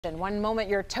One moment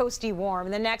you're toasty warm,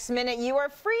 the next minute you are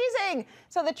freezing.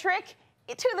 So the trick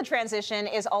to the transition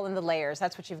is all in the layers.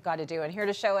 That's what you've got to do. And here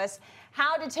to show us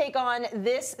how to take on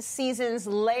this season's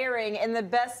layering in the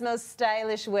best, most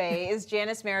stylish way is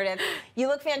Janice Meredith. You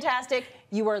look fantastic.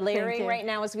 You are layering right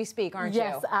now as we speak, aren't you?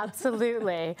 Yes,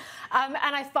 absolutely. And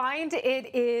I find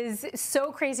it is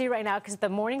so crazy right now because the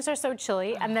mornings are so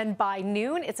chilly, and then by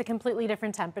noon it's a completely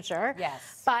different temperature.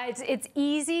 Yes. But it's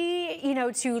easy, you know,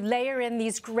 to layer in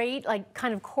these great, like,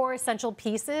 kind of core essential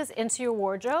pieces into your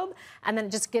wardrobe, and then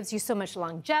it just gives you so much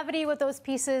longevity with those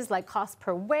pieces, like cost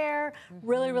per wear,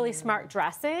 really smart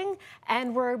dressing,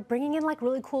 and we're bringing in like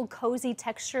really cool, cozy,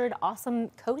 textured, awesome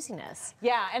coziness.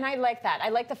 Yeah, and I like that. I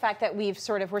like the fact that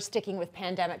we're sticking with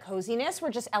pandemic coziness. We're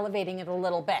just elevating it a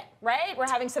little bit, right? We're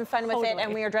having some fun with it,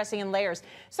 and we are dressing in layers.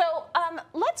 So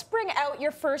let's bring out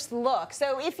your first look.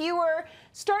 So if you were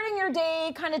starting your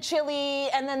day kind of chilly,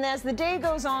 and then as the day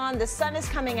goes on, the sun is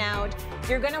coming out,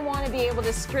 you're gonna wanna be able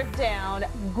to strip down.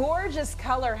 Gorgeous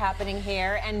color happening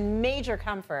here and major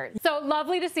comfort. So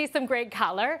lovely to see some great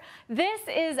color. This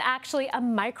is actually a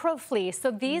micro fleece.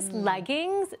 So these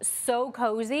leggings, so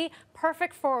cozy,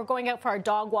 perfect for going out for our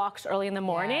dog walks early in the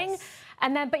morning. Yes.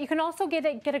 And then, but you can also get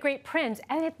a great print.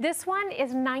 And this one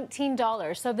is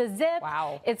 $19. So the zip,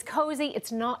 it's cozy,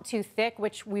 it's not too thick,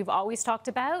 which we've always talked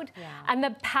about. Yeah. And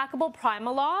the packable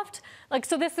Primaloft, like,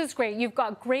 so this is great. You've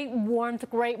got great warmth,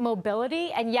 great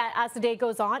mobility, and yet as the day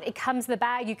goes on, it comes in the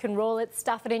bag, you can roll it,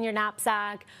 stuff it in your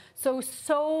knapsack.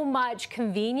 So much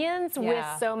convenience with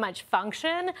so much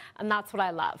function, and that's what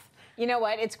I love. You know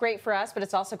what? It's great for us, but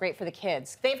it's also great for the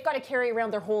kids. They've got to carry around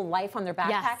their whole life on their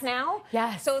backpack now.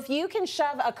 Yes. So if you can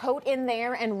shove a coat in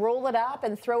there and roll it up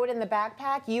and throw it in the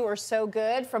backpack, you are so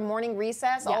good from morning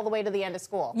recess all the way to the end of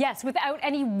school. Yes, without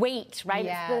any weight, right?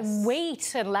 Yes. It's the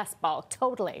weight and less bulk,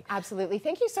 totally. Absolutely.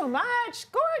 Thank you so much.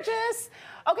 Gorgeous.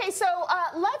 Okay, so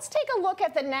let's take a look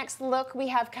at the next look we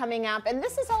have coming up. And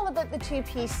this is all about the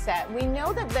two-piece set. We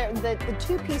know that the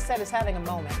two-piece set is having a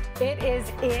moment. It is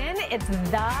in. It's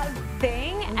the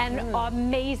thing and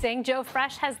amazing. Joe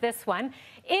Fresh has this one.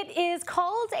 It is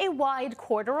called a wide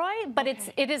corduroy, but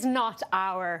it is not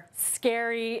our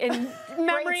scary and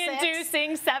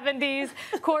memory-inducing 70s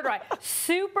corduroy.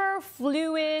 Super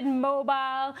fluid,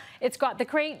 mobile. It's got the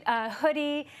great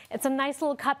hoodie. It's a nice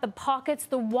little cut. The pockets,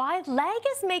 the wide leg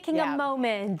is making a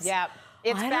moment. Yep.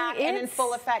 It's back and in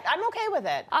full effect. I'm okay with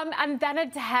it. And then a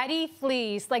teddy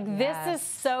fleece. Like, this is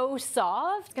so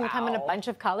soft. It's going to come in a bunch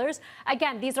of colors.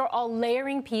 Again, these are all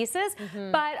layering pieces,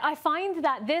 but I find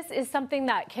that this is something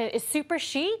that is super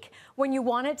chic when you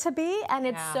want it to be, and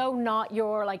it's so not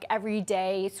your, like,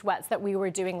 everyday sweats that we were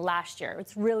doing last year.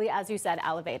 It's really, as you said,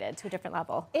 elevated to a different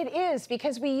level. It is,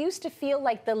 because we used to feel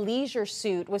like the leisure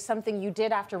suit was something you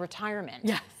did after retirement.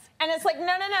 Yes. And it's like, no,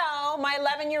 my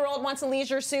 11-year-old wants a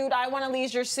leisure suit. I want a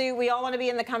leisure suit. We all want to be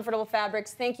in the comfortable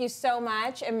fabrics. Thank you so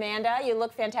much, Amanda. You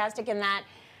look fantastic in that.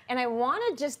 And I want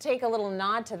to just take a little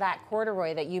nod to that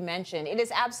corduroy that you mentioned. It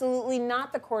is absolutely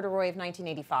not the corduroy of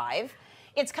 1985.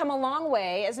 It's come a long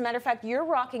way. As a matter of fact, you're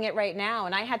rocking it right now.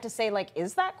 And I had to say, like,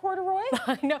 is that corduroy?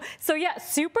 I know. So yeah,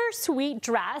 super sweet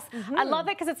dress. I love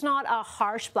it because it's not a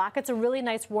harsh black. It's a really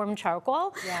nice warm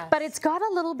charcoal. Yes. But it's got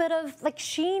a little bit of, like,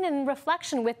 sheen and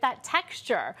reflection with that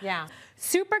texture. Yeah.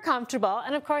 Super comfortable.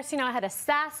 And of course, you know, I had to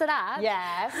sass it up.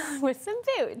 Yes. With some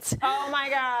boots. Oh my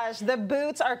gosh, the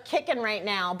boots are kicking right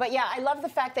now. But yeah, I love the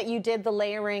fact that you did the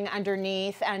layering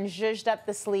underneath and zhuzhed up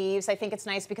the sleeves. I think it's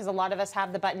nice because a lot of us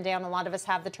have the button down, a lot of us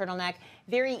have the turtleneck.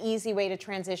 Very easy way to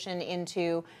transition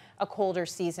into a colder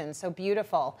season. So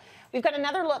beautiful. We've got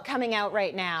another look coming out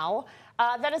right now.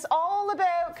 That is all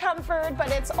about comfort, but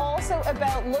it's also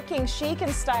about looking chic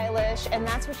and stylish, and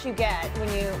that's what you get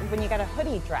when you got a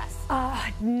hoodie dress.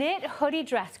 Knit hoodie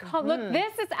dress. Look,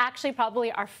 this is actually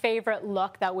probably our favorite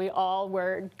look that we all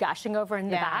were gushing over in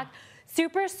the back.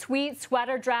 Super sweet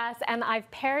sweater dress, and I've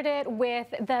paired it with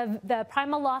the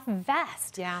Primaloft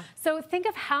vest. Yeah. So think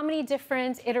of how many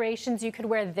different iterations you could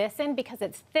wear this in, because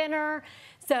it's thinner.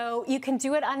 So you can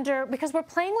do it under, because we're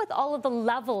playing with all of the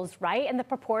levels, right, and the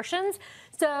proportions.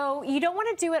 So you don't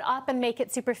want to do it up and make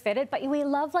it super fitted, but we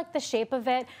love, like, the shape of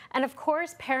it. And of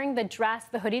course, pairing the dress,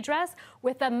 the hoodie dress,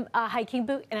 with a hiking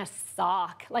boot and a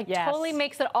sock, like, totally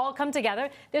makes it all come together.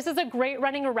 This is a great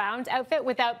running around outfit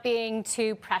without being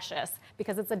too precious,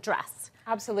 because it's a dress.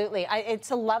 Absolutely.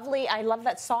 It's a lovely, I love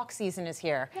that sock season is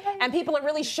here. And people are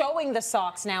really showing the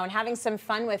socks now and having some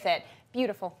fun with it.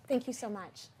 Beautiful. Thank you so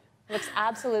much. Looks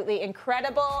absolutely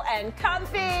incredible and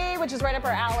comfy, which is right up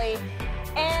our alley.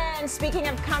 And speaking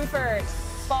of comfort,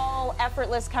 fall,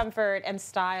 effortless comfort and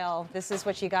style. This is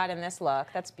what you got in this look.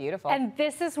 That's beautiful. And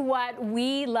this is what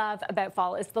we love about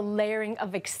fall, is the layering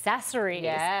of accessories.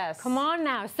 Yes. Come on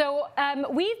now. So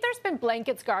there's been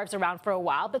blanket scarves around for a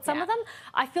while, but some of them,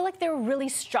 I feel like they were really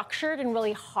structured and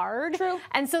really hard. True.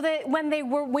 And so that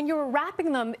when you were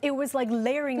wrapping them, it was like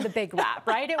layering the big wrap,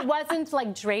 right? It wasn't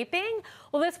like draping.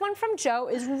 Well, this one from Joe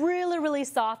is really, really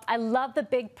soft. I love the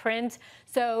big print.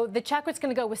 So the checker's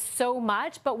gonna go with so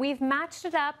much, but we've matched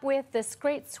it up with this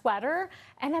great sweater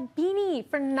and a beanie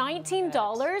for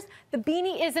 $19. The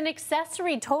beanie is an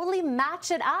accessory. Totally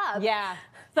match it up. Yeah.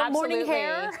 The Absolutely. morning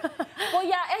hair. Well,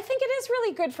 yeah, I think it is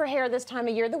really good for hair this time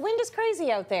of year. The wind is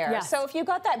crazy out there. Yes. So if you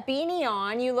got that beanie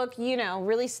on, you look, you know,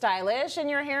 really stylish, and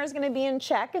your hair is going to be in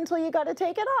check until you got to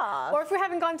take it off. Or if you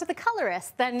haven't gone to the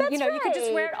colorist, then That's you know, you could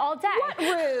just wear it all day. What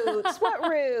roots? What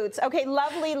roots? Okay,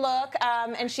 lovely look.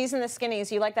 And she's in the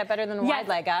skinnies. You like that better than the wide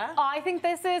leg, huh? I think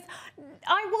this is.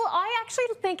 I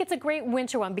actually think it's a great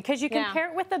winter one because you can pair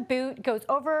it with a boot. Goes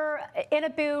over in a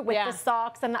boot with the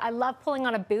socks, and I love pulling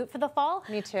on a boot for the fall.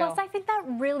 Me too. Plus, I think that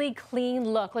really clean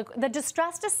look, like the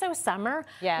distressed is so summer.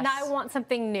 Yes. Now I want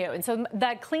something new, and so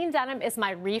the clean denim is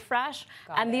my refresh.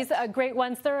 These are great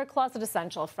ones. They're a closet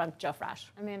essential from Joe Fresh.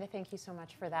 Amanda, thank you so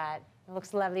much for that. It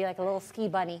looks lovely, like a little ski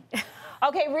bunny.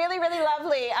 Okay, really, really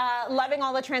lovely. Loving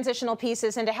all the transitional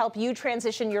pieces, and to help you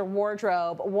transition your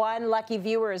wardrobe, one lucky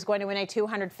viewer is going to win a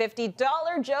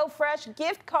 $250 Joe Fresh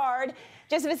gift card.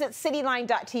 Just visit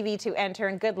cityline.tv to enter,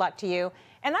 and good luck to you.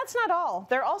 And that's not all.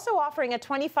 They're also offering a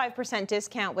 25%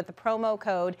 discount with the promo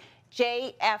code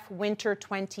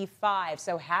JFWinter25.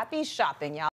 So happy shopping, y'all.